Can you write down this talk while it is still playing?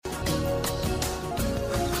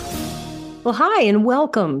Well, hi, and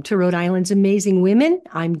welcome to Rhode Island's Amazing Women.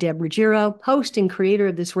 I'm Deb Ruggiero, host and creator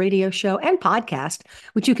of this radio show and podcast,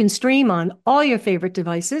 which you can stream on all your favorite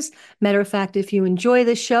devices. Matter of fact, if you enjoy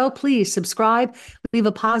this show, please subscribe, leave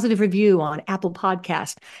a positive review on Apple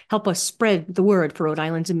Podcast. Help us spread the word for Rhode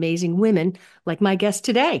Island's amazing women, like my guest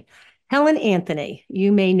today. Helen Anthony.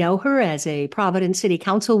 You may know her as a Providence City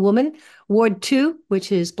Councilwoman, Ward 2,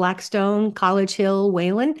 which is Blackstone, College Hill,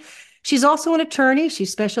 Wayland. She's also an attorney. She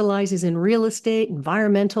specializes in real estate,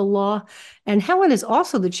 environmental law, and Helen is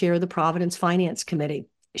also the chair of the Providence Finance Committee.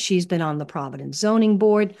 She's been on the Providence Zoning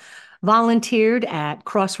Board, volunteered at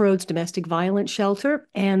Crossroads Domestic Violence Shelter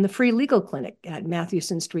and the Free Legal Clinic at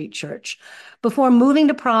Mathewson Street Church. Before moving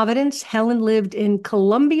to Providence, Helen lived in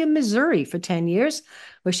Columbia, Missouri for 10 years,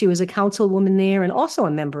 where she was a councilwoman there and also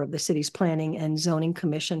a member of the city's Planning and Zoning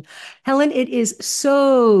Commission. Helen, it is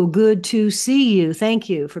so good to see you. Thank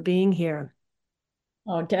you for being here.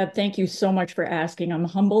 Oh, Deb, thank you so much for asking. I'm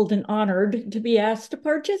humbled and honored to be asked to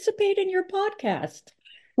participate in your podcast.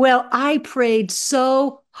 Well, I prayed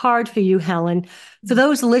so hard for you, Helen. For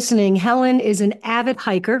those listening, Helen is an avid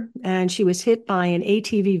hiker, and she was hit by an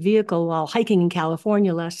ATV vehicle while hiking in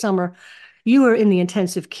California last summer. You were in the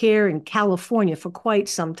intensive care in California for quite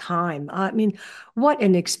some time. I mean, what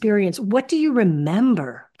an experience. What do you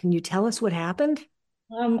remember? Can you tell us what happened?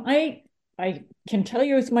 I can tell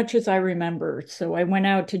you as much as I remember. So I went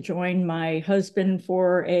out to join my husband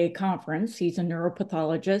for a conference. He's a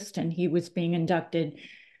neuropathologist, and he was being inducted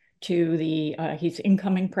to he's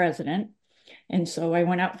incoming president. And so I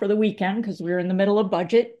went out for the weekend because we were in the middle of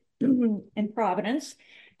budget in Providence.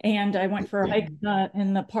 And I went for a hike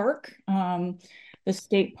in the park, the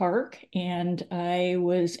state park, and I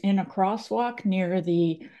was in a crosswalk near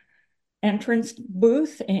the entrance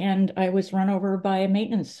booth, and I was run over by a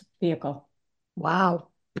maintenance vehicle. Wow.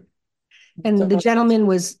 And the So gentleman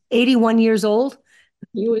was 81 years old.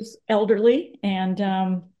 he was elderly,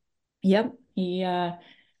 and yep,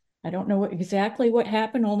 I don't know exactly what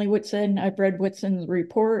happened, only what's in, I've read what's in the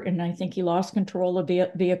report, and I think he lost control of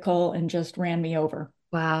the vehicle and just ran me over.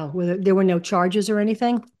 Wow. There were no charges or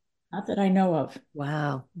anything? Not that I know of.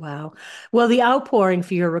 Wow. Wow. Well, the outpouring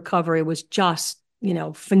for your recovery was just,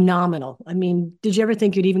 phenomenal. I mean, did you ever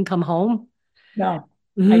think you'd even come home? No,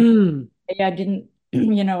 I Mm. I didn't,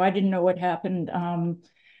 I didn't know what happened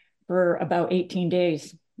for about 18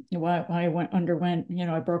 days. I underwent,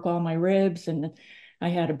 I broke all my ribs, and I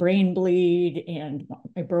had a brain bleed, and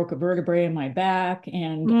I broke a vertebrae in my back,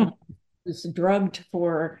 and Mm. was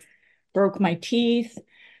broke my teeth,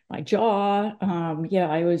 my jaw. Yeah,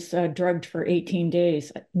 I was drugged for 18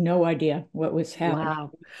 days. No idea what was happening.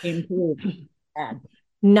 Wow. It came through bad.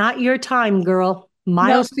 Not your time, girl. No,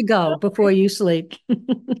 Miles to go before you sleep.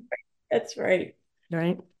 that's right.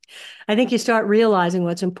 Right. I think you start realizing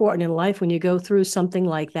what's important in life when you go through something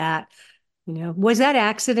like that. Was that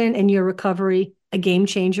accident and your recovery a game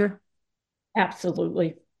changer?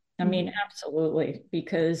 Absolutely. I mean, absolutely,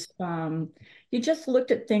 because you just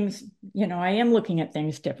looked at things, I am looking at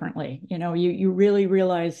things differently. You really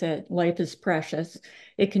realize that life is precious.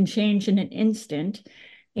 It can change in an instant,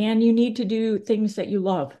 and you need to do things that you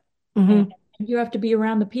love. And Mm-hmm. you have to be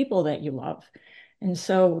around the people that you love. And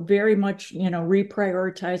so very much,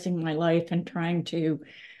 reprioritizing my life and trying to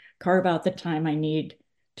carve out the time I need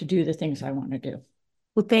to do the things I want to do.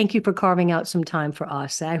 Well, thank you for carving out some time for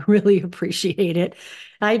us. I really appreciate it.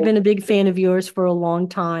 I've been a big fan of yours for a long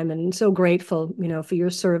time and so grateful, for your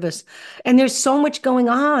service. And there's so much going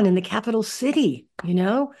on in the capital city.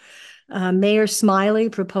 Mayor Smiley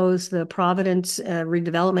proposed the Providence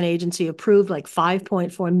Redevelopment Agency approved like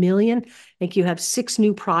 5.4 million. I think you have 6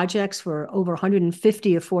 new projects for over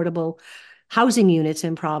 150 affordable housing units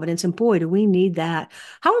in Providence. And boy, do we need that.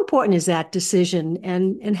 How important is that decision?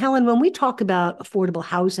 And Helen, when we talk about affordable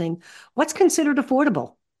housing, what's considered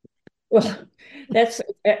affordable? Well, that's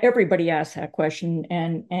everybody asks that question,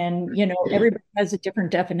 and everybody has a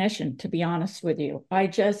different definition, to be honest with you.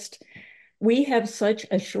 We have such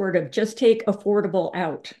a short of just take affordable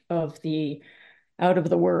out of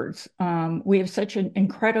the words. We have such an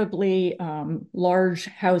incredibly large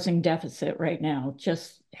housing deficit right now,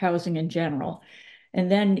 just housing in general. And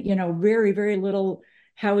then, very, very little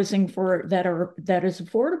housing that is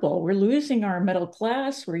affordable. We're losing our middle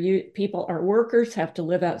class, where our workers have to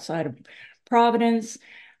live outside of Providence.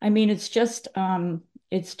 I mean, it's just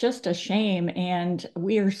a shame, and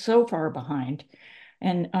we are so far behind.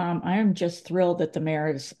 And I am just thrilled that the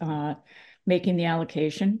mayor is making the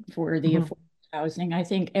allocation for the Mhm. affordable housing. I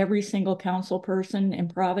think every single council person in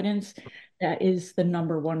Providence, that is the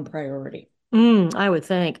number one priority. I would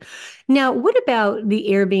think. Now, what about the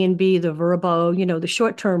Airbnb, the Verbo, the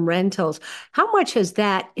short-term rentals? How much has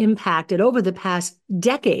that impacted over the past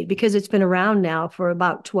decade? Because it's been around now for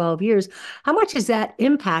about 12 years. How much has that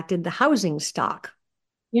impacted the housing stock?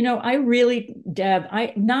 I really, Deb,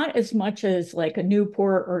 I not as much as like a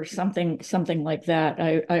Newport or something like that.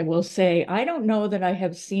 I will say I don't know that I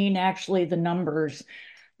have seen actually the numbers.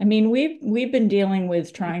 I mean, we've been dealing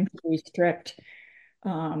with trying to restrict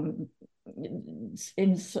um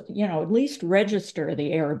in at least register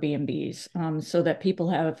the Airbnbs so that people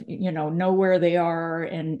have know where they are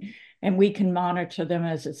and we can monitor them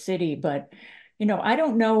as a city. But I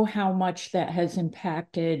don't know how much that has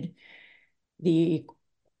impacted the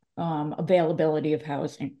availability of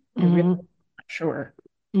housing. I really Hmm not sure.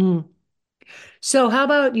 mm. So, how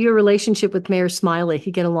about your relationship with Mayor Smiley?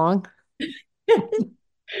 You get along?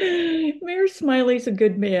 Mayor Smiley's a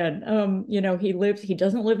good man. He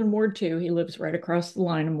doesn't live in Ward 2. He lives right across the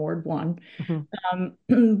line in Ward 1. Hmm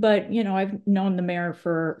But I've known the mayor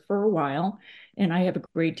for a while, and I have a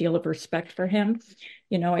great deal of respect for him.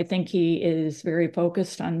 I think he is very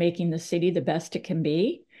focused on making the city the best it can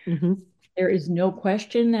be. hmm There is no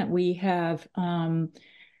question that we have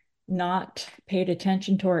not paid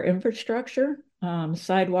attention to our infrastructure,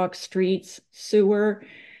 sidewalks, streets, sewer,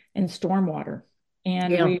 and stormwater.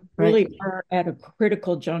 And Yeah, we right. really are at a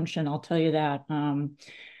critical junction, I'll tell you that.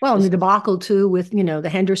 Well, and the This debacle too with, the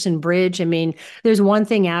Henderson Bridge. I mean, there's one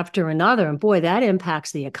thing after another, and boy, that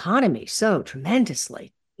impacts the economy so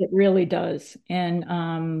tremendously. It really does. And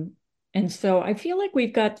so I feel like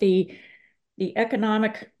we've got the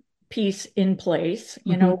economic piece in place,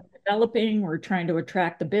 Hmm developing, we're trying to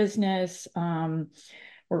attract the business.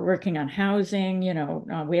 We're working on housing,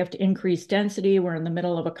 we have to increase density. We're in the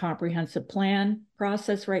middle of a comprehensive plan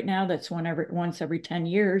process right now. That's once every 10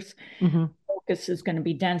 years. hmm Focus is going to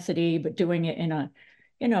be density, but doing it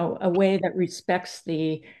in a way that respects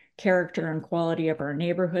the character and quality of our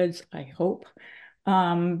neighborhoods, I hope.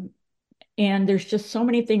 Um, and there's just so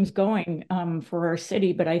many things going for our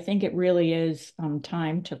city, but I think it really is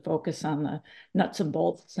time to focus on the nuts and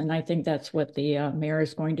bolts. And I think that's what the mayor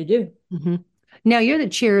is going to do. hmm Now you're the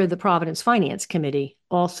chair of the Providence Finance Committee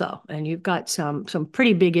also, and you've got some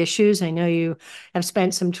pretty big issues. I know you have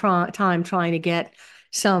spent some time trying to get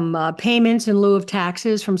some payments in lieu of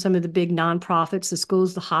taxes from some of the big nonprofits, the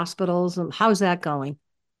schools, the hospitals. How's that going?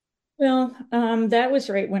 Well, that was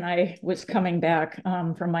right when I was coming back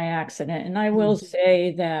from my accident. And I will Mhm.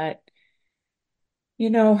 say that, you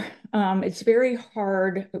know, it's very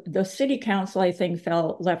hard. The city council, I think,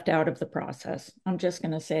 felt left out of the process. I'm just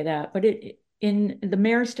going to say that. But in the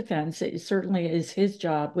mayor's defense, it certainly is his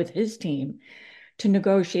job with his team to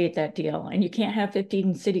negotiate that deal. And you can't have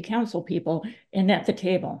 15 city council people in at the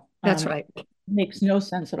table. That's It right. makes no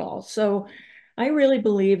sense at all. So I really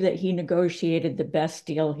believe that he negotiated the best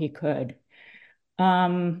deal he could.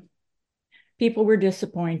 Um, People were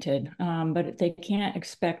disappointed, but they can't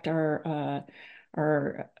expect our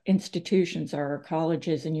institutions, our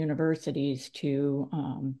colleges and universities to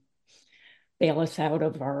bail us out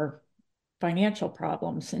of our financial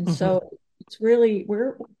problems. And hmm so it's really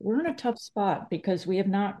we're in a tough spot because we have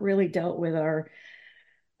not really dealt with our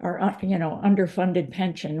underfunded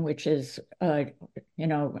pension, which is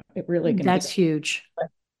really going to be That's huge.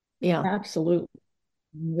 Yeah, absolute.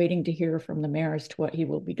 Waiting to hear from the mayor as to what he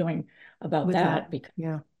will be doing about with that. that because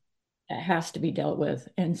Yeah. it has to be dealt with.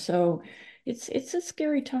 And so it's a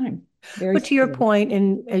scary time, very But to your scary. point,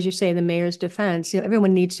 and as you say, the mayor's defense,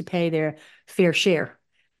 everyone needs to pay their fair share.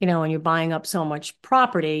 When you're buying up so much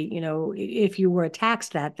property, if you were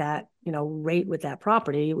taxed at that, rate with that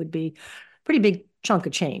property, it would be a pretty big chunk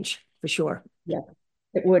of change for sure. Yeah,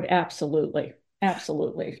 it would absolutely,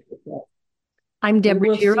 absolutely. I'm We Deb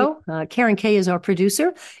will see. Ruggiero. Karen Kay is our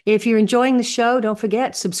producer. If you're enjoying the show, don't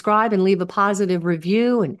forget, subscribe and leave a positive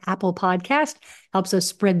review. And Apple Podcast helps us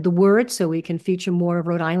spread the word so we can feature more of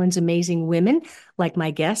Rhode Island's amazing women, like my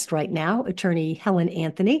guest right now, attorney Helen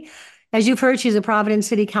Anthony. As you've heard, she's a Providence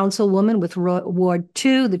City Councilwoman with Ward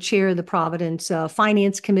 2, the chair of the Providence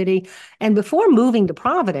Finance Committee. And before moving to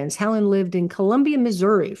Providence, Helen lived in Columbia,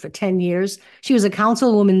 Missouri for 10 years. She was a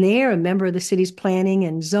councilwoman there, a member of the city's Planning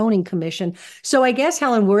and Zoning Commission. So I guess,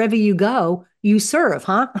 Helen, wherever you go, you serve,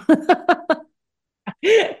 huh?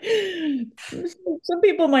 Some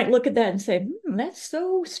people might look at that and say, that's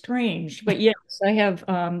so strange. But yes, I have,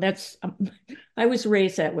 I was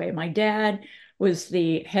raised that way. My dad was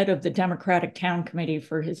the head of the Democratic Town Committee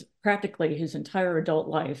for practically his entire adult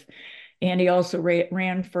life. And he also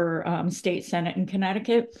ran for state senate in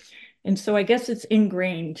Connecticut. And so I guess it's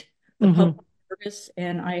ingrained, the public hmm service,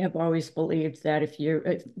 and I have always believed that if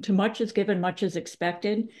too much is given, much is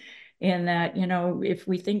expected, and that, if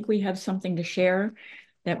we think we have something to share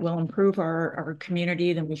that will improve our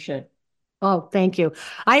community, then we should. Oh, thank you.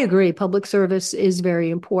 I agree. Public service is very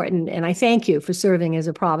important. And I thank you for serving as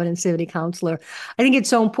a Providence City Councilor. I think it's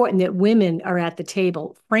so important that women are at the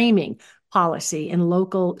table framing policy in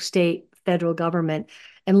local, state, federal government.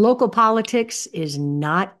 And local politics is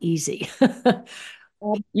not easy.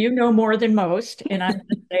 Well, you know more than most, and I'm going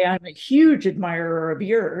to say I'm a huge admirer of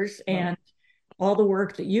yours and all the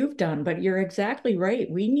work that you've done. But you're exactly right.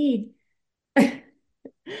 We need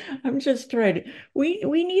I'm just trying to,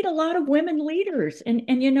 we need a lot of women leaders. And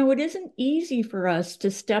it isn't easy for us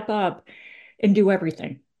to step up and do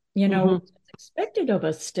everything. Mhm. It's expected of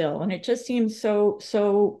us still. And it just seems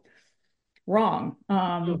so wrong.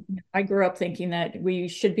 I grew up thinking that we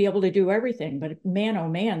should be able to do everything, but man, oh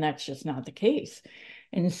man, that's just not the case.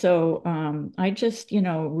 And so I just,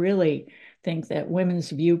 really think that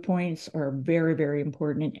women's viewpoints are very, very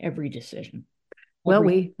important in every decision. Well,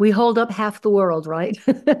 Every we hold up half the world, right?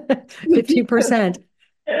 50%.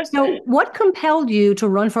 So what compelled you to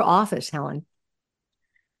run for office, Helen?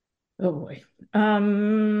 Oh boy.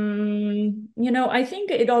 I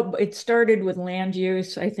think it started with land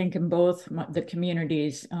use, I think in both the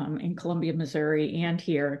communities in Columbia, Missouri and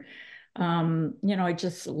here. I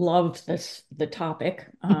just loved the topic,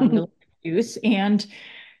 the land use, and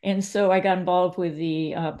so I got involved with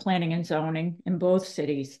the planning and zoning in both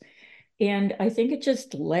cities. And I think it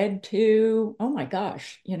just led to, oh my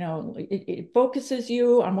gosh, it focuses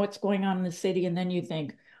you on what's going on in the city. And then you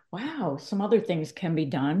think, wow, some other things can be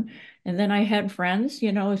done. And then I had friends,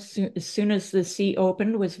 as soon as the seat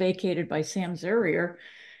opened, was vacated by Sam Zurier,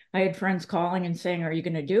 I had friends calling and saying, are you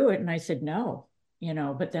going to do it? And I said, no,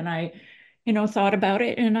 but then I, thought about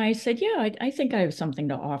it and I said, yeah, I think I have something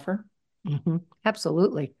to offer.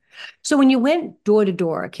 Absolutely. So when you went door to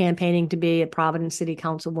door campaigning to be a Providence City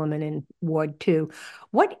Councilwoman in Ward 2,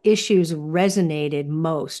 what issues resonated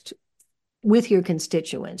most with your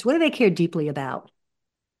constituents? What do they care deeply about?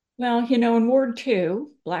 Well, in Ward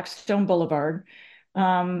 2, Blackstone Boulevard,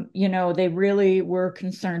 they really were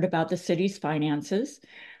concerned about the city's finances,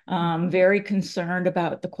 very concerned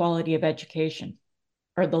about the quality of education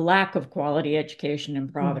or the lack of quality education in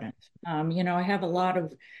Mm. Providence. I have a lot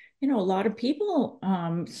of people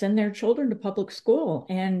send their children to public school,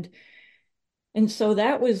 and so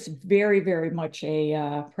that was very, very much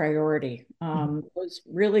a priority. Mhm. Was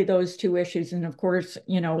really those two issues. And of course,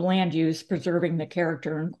 land use, preserving the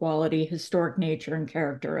character and quality, historic nature and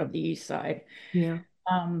character of the East Side. Yeah,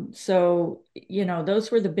 So,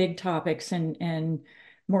 those were the big topics and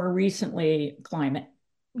more recently, climate.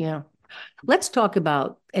 yeah. Let's talk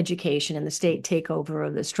about education and the state takeover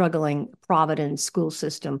of the struggling Providence school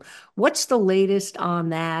system. What's the latest on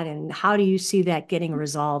that, and how do you see that getting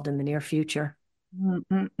resolved in the near future? Mm,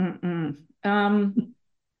 mm, mm, mm.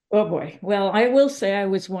 Oh boy. Well, I will say I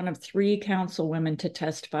was one of three councilwomen to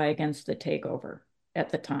testify against the takeover at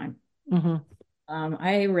the time. Hmm.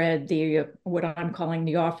 I read the what I'm calling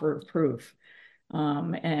the offer of proof,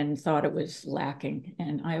 and thought it was lacking,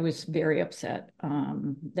 and I was very upset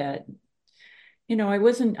that I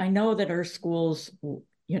wasn't. I know that our schools,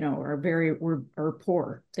 are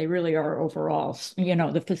poor. They really are overall.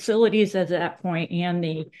 The facilities at that point and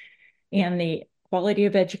the quality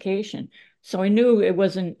of education. So I knew it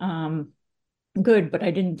wasn't good, but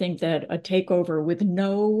I didn't think that a takeover with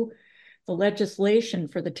the legislation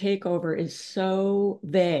for the takeover is so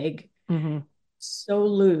vague, Hmm. so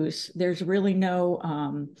loose. There's really no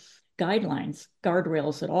guidelines,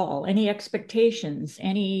 guardrails at all, any expectations,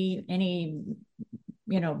 any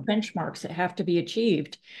benchmarks that have to be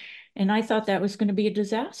achieved. And I thought that was going to be a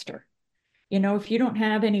disaster. If you don't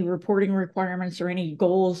have any reporting requirements or any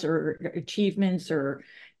goals or achievements or,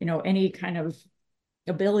 any kind of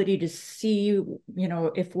ability to see,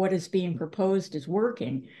 if what is being proposed is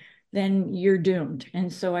working, then you're doomed.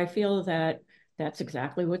 And so I feel that that's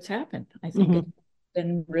exactly what's happened. I think it's Hmm.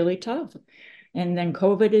 been really tough. And then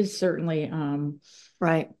COVID is certainly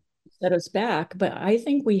Right. set us back, but I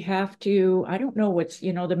think we have to, I don't know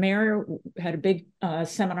the mayor had a big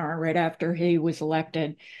seminar right after he was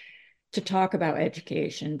elected to talk about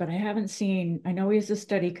education, but I haven't seen, I know he has a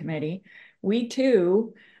study committee. We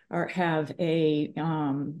too have a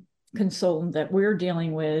consultant that we're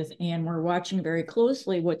dealing with, and we're watching very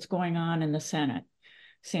closely what's going on in the Senate.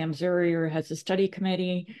 Sam Zurier has a study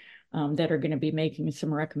committee that are going to be making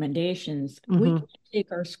some recommendations. We Hmm. can't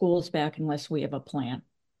take our schools back unless we have a plan.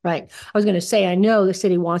 Right. I was going to say, I know the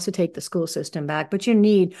city wants to take the school system back, but you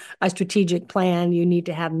need a strategic plan. You need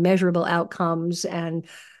to have measurable outcomes. And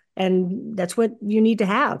And that's what you need to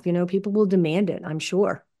have. People will demand it, I'm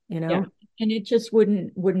sure, Yeah. And it just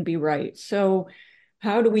wouldn't be right. So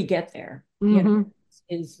how do we get there? Hmm.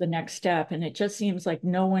 Is the next step. And it just seems like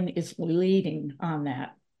no one is leading on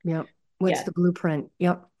that Yep. What's the yet. blueprint?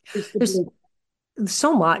 Yep. Is the There's blue.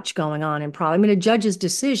 so much going on in Providence. I mean, a judge's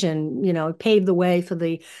decision, paved the way for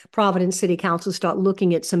the Providence City Council to start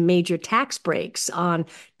looking at some major tax breaks on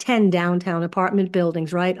 10 downtown apartment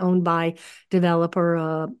buildings, right, owned by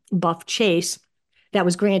developer Buff Chase. That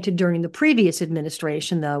was granted during the previous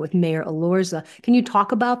administration, though, with Mayor Alorza. Can you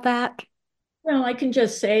talk about that? Well, I can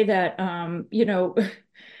just say that,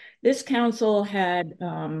 this council had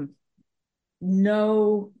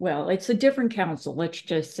no, well, it's a different council, let's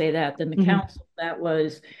just say that, than the Hmm. council that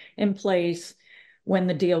was in place when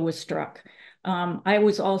the deal was struck. I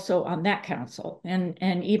was also on that council, and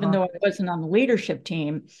even though I wasn't on the leadership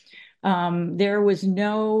team, there was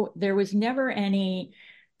never any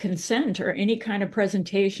consent or any kind of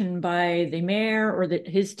presentation by the mayor or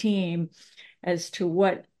his team as to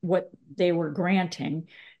what they were granting.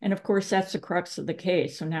 And of course, that's the crux of the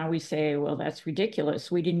case. So now we say, well, that's ridiculous.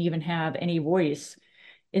 We didn't even have any voice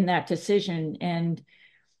in that decision. And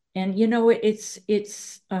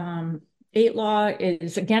state law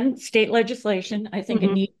is again state legislation. I think it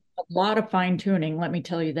Hmm. needs a lot of fine tuning. Let me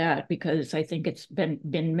tell you that, because I think it's been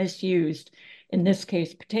misused in this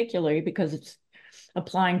case particularly, because it's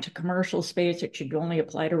applying to commercial space. It should only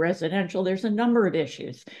apply to residential. There's a number of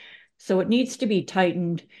issues. So it needs to be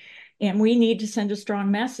tightened, and we need to send a strong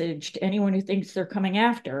message to anyone who thinks they're coming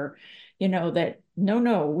after, that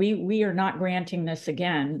no, we are not granting this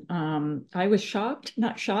again. I was shocked,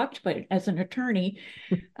 not shocked, but as an attorney,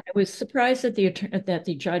 I was surprised that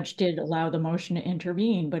the judge did allow the motion to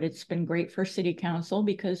intervene. But it's been great for city council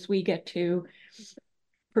because we get to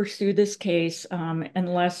pursue this case,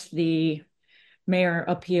 unless the mayor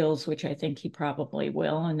appeals, which I think he probably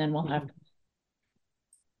will, and then we'll have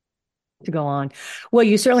To go on. Well,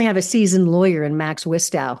 you certainly have a seasoned lawyer in Max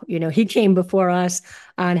Wistow. He came before us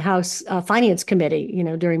on House Finance Committee,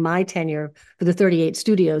 during my tenure for the 38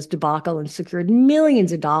 Studios debacle and secured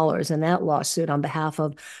millions of dollars in that lawsuit on behalf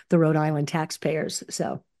of the Rhode Island taxpayers.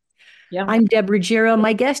 So yeah. I'm Deb Ruggiero.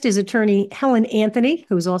 My guest is attorney Helen Anthony,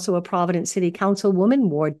 who is also a Providence City Councilwoman,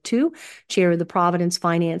 Ward 2, chair of the Providence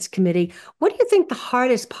Finance Committee. What do you think the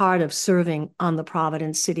hardest part of serving on the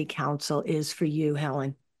Providence City Council is for you,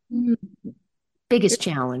 Helen? Mhm. The Biggest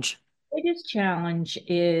challenge. biggest challenge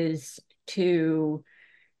is to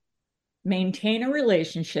maintain a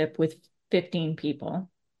relationship with 15 people,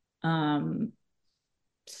 um,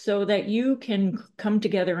 so that you can come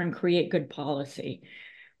together and create good policy.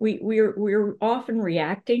 We're often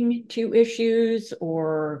reacting to issues,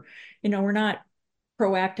 or we're not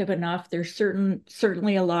proactive enough. There's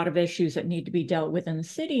certainly a lot of issues that need to be dealt with in the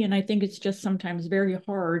city, and I think it's just sometimes very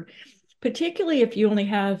hard, particularly if you only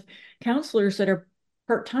have counselors that are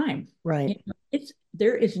part-time. Right,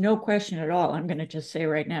 There is no question at all. I'm going to just say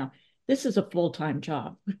right now, this is a full-time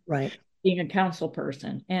job, right. being a council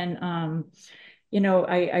person. And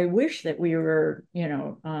I wish that we were,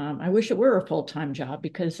 I wish it were a full-time job,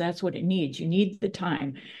 because that's what it needs. You need the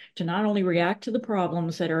time to not only react to the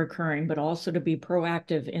problems that are occurring, but also to be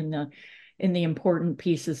proactive in the important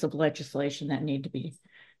pieces of legislation that need to be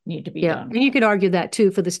Yeah. done. And you could argue that too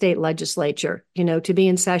for the state legislature, to be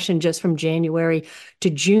in session just from January to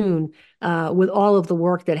June, with all of the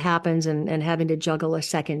work that happens and having to juggle a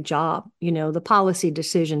second job. The policy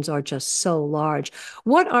decisions are just so large.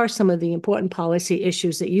 What are some of the important policy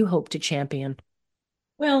issues that you hope to champion?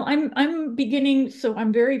 Well, I'm beginning, so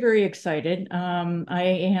I'm very, very excited. I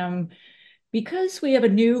am, because we have a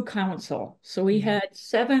new council. So we Mhm. had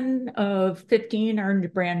 7 of 15 are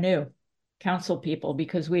brand new council people,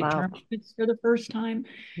 because we had Wow. term limits for the first time.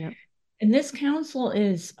 Yeah. And this council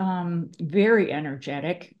is very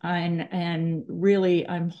energetic, and really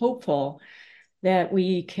I'm hopeful that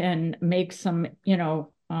we can make some,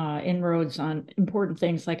 inroads on important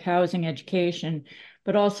things like housing, education.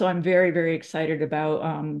 But also I'm very, very excited about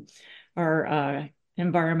our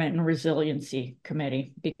Environment and Resiliency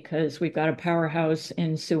Committee, because we've got a powerhouse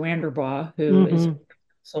in Sue Anderbaugh, who is Hmm.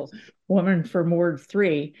 a woman for Ward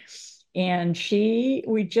 3. And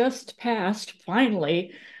we just passed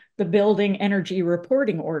finally the building energy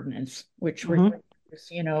reporting ordinance, which Hmm. requires,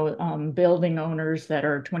 building owners that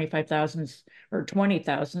are 25,000 or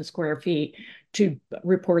 20,000 square feet to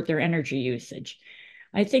report their energy usage.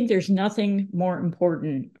 I think there's nothing more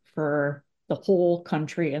important for the whole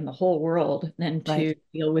country and the whole world than Right. to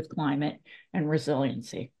deal with climate and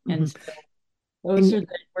resiliency. And Hmm. so those And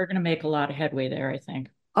are we're going to make a lot of headway there, I think.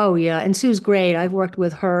 Oh yeah, and Sue's great. I've worked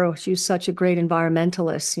with her. She's such a great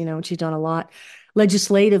environmentalist, and she's done a lot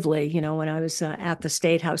legislatively, when I was at the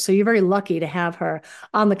State House. So you're very lucky to have her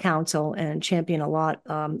on the council and champion a lot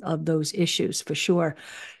of those issues for sure.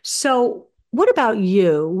 So what about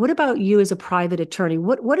you? What about you as a private attorney?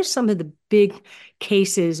 What are some of the big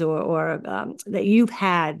cases or that you've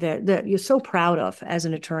had that you're so proud of as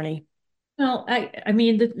an attorney? Well, I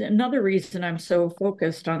mean, another reason I'm so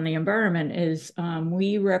focused on the environment is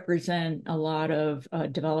we represent a lot of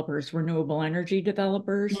developers, renewable energy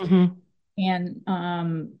developers. Hmm. And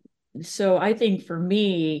so I think for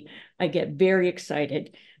me, I get very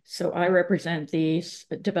excited. So I represent these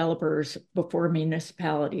developers before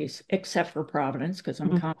municipalities, except for Providence, because I'm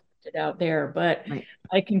Hmm. contracted out there. But Right.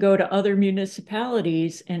 I can go to other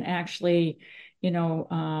municipalities and actually,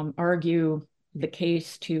 argue the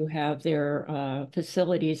case to have their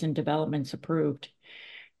facilities and developments approved.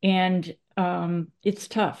 And it's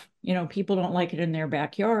tough. People don't like it in their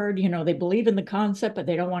backyard. They believe in the concept, but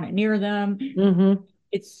they don't want it near them. Hmm.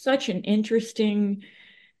 It's such an interesting,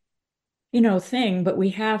 thing, but we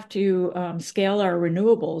have to scale our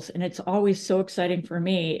renewables. And it's always so exciting for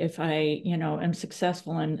me if I, am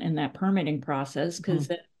successful in that permitting process, because,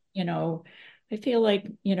 I feel like,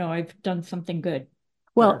 I've done something good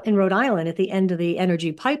Well, for. in Rhode Island, at the end of the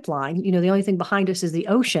energy pipeline, the only thing behind us is the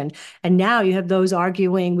ocean. And now you have those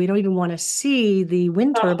arguing we don't even want to see the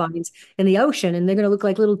wind Oh, turbines in the ocean, and they're going to look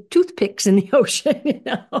like little toothpicks in the ocean. I mean,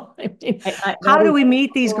 that how do is we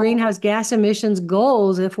meet these so greenhouse gas emissions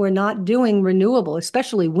goals if we're not doing renewable,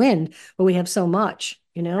 especially wind, where we have so much,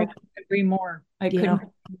 you I know? couldn't agree more. I Yeah, couldn't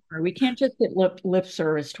agree more. We can't just get lip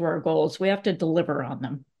service to our goals. We have to deliver on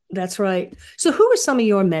them. that's right. So, who are some of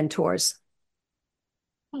your mentors?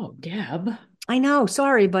 Oh, Deb. I know,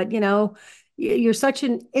 sorry, but you're such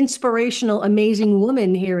an inspirational, amazing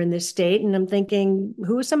woman here in this state. And I'm thinking,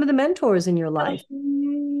 who are some of the mentors in your life?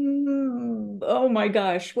 Oh my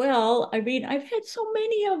gosh. Well, I mean, I've had so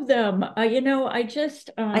many of them. I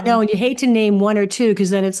just, I know, and you hate to name one or two because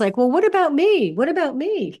then it's like, well, what about me? What about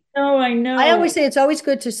me? no, I I know. always say it's always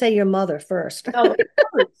good to say your mother first. Well, it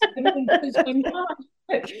hurts. I mean, because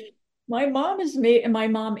my mom is me, and my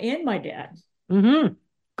mom and my dad. Hmm. Mhm.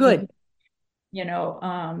 Good.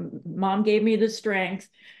 Mom gave me the strength,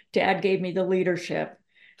 dad gave me the leadership. Uh,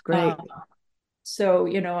 Great. So,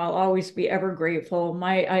 I'll always be ever grateful.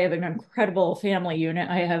 I have an incredible family unit.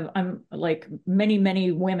 I'm like many,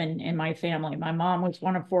 many women in my family. My mom was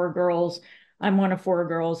one of four girls. I'm one of four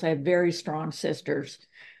girls. I have very strong sisters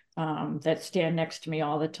that stand next to me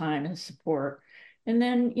all the time and support. And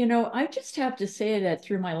then, I just have to say that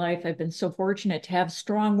through my life, I've been so fortunate to have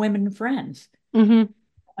strong women friends. Hmm.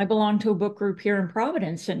 I belong to a book group here in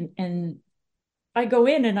Providence, and I go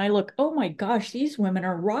in and I look, oh my gosh, these women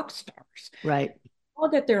are rock stars Right. all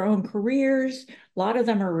got their own careers. A lot of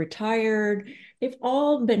them are retired. They've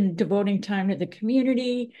all been devoting time to the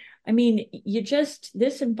community. I mean,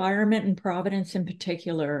 this environment in Providence in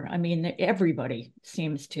particular, I mean, everybody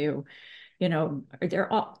seems to,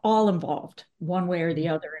 they're all involved one way or the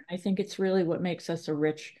other. And I think it's really what makes us a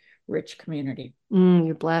rich, rich community.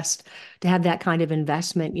 You're blessed to have that kind of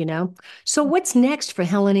investment. So what's next for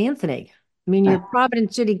Helen Anthony? I mean, you're a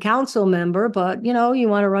Providence City Council member, but you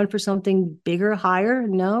want to run for something bigger, higher?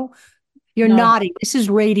 No, you're No, nodding. This is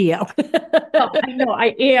radio. no, I know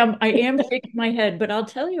I am shaking my head, but I'll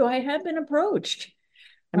tell you, I have been approached.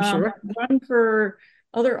 I'm sure. I've run for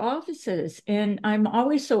other offices, and I'm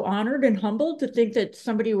always so honored and humbled to think that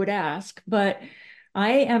somebody would ask. But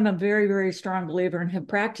I am a very, very strong believer and have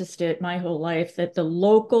practiced it my whole life that the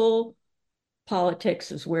local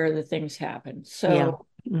politics is where the things happen. Yeah. So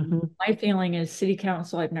Hmm. my feeling is city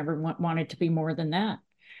council, I've never wanted to be more than that.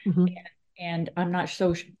 Hmm. And I'm not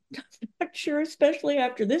so not sure, especially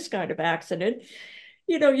after this kind of accident.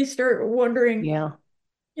 You start wondering, Yeah.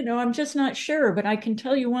 I'm just not sure, but I can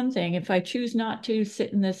tell you one thing. If I choose not to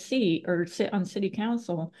sit in this seat or sit on city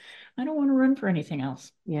council, I don't want to run for anything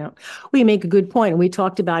else. Yeah. Well, you make a good point. And we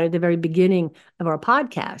talked about it at the very beginning of our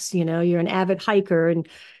podcast. You're an avid hiker and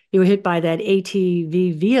you were hit by that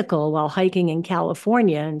ATV vehicle while hiking in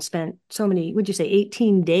California and spent so many, would you say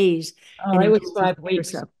 18 days Oh, in it was intensive five care or weeks.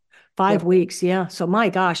 so? 5 weeks. Yeah. So my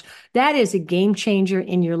gosh, that is a game changer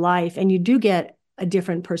in your life. And you do get a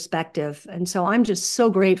different perspective. And so I'm just so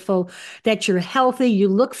grateful that you're healthy. You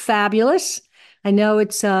look fabulous. I know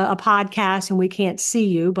it's a podcast and we can't see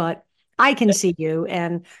you, but I can see you,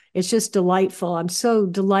 and it's just delightful. I'm so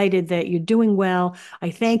delighted that you're doing well.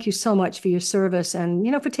 I thank you so much for your service and,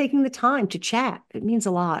 for taking the time to chat. It means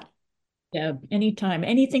a lot. Yeah, anytime,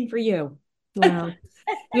 anything for you. Wow.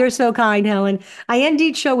 You're so kind, Helen. I end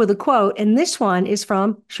each show with a quote, and this one is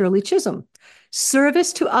from Shirley Chisholm.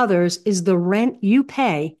 Service to others is the rent you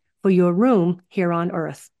pay for your room here on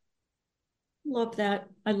earth. Love that.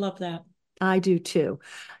 I love that. I do too.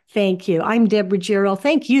 Thank you. I'm Deb Ruggiero.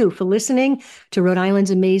 Thank you for listening to Rhode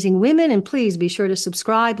Island's Amazing Women. And please be sure to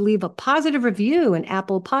subscribe, leave a positive review in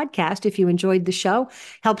Apple Podcast if you enjoyed the show.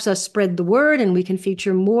 Helps us spread the word, and we can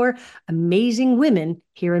feature more amazing women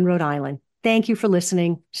here in Rhode Island. Thank you for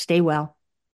listening. Stay well.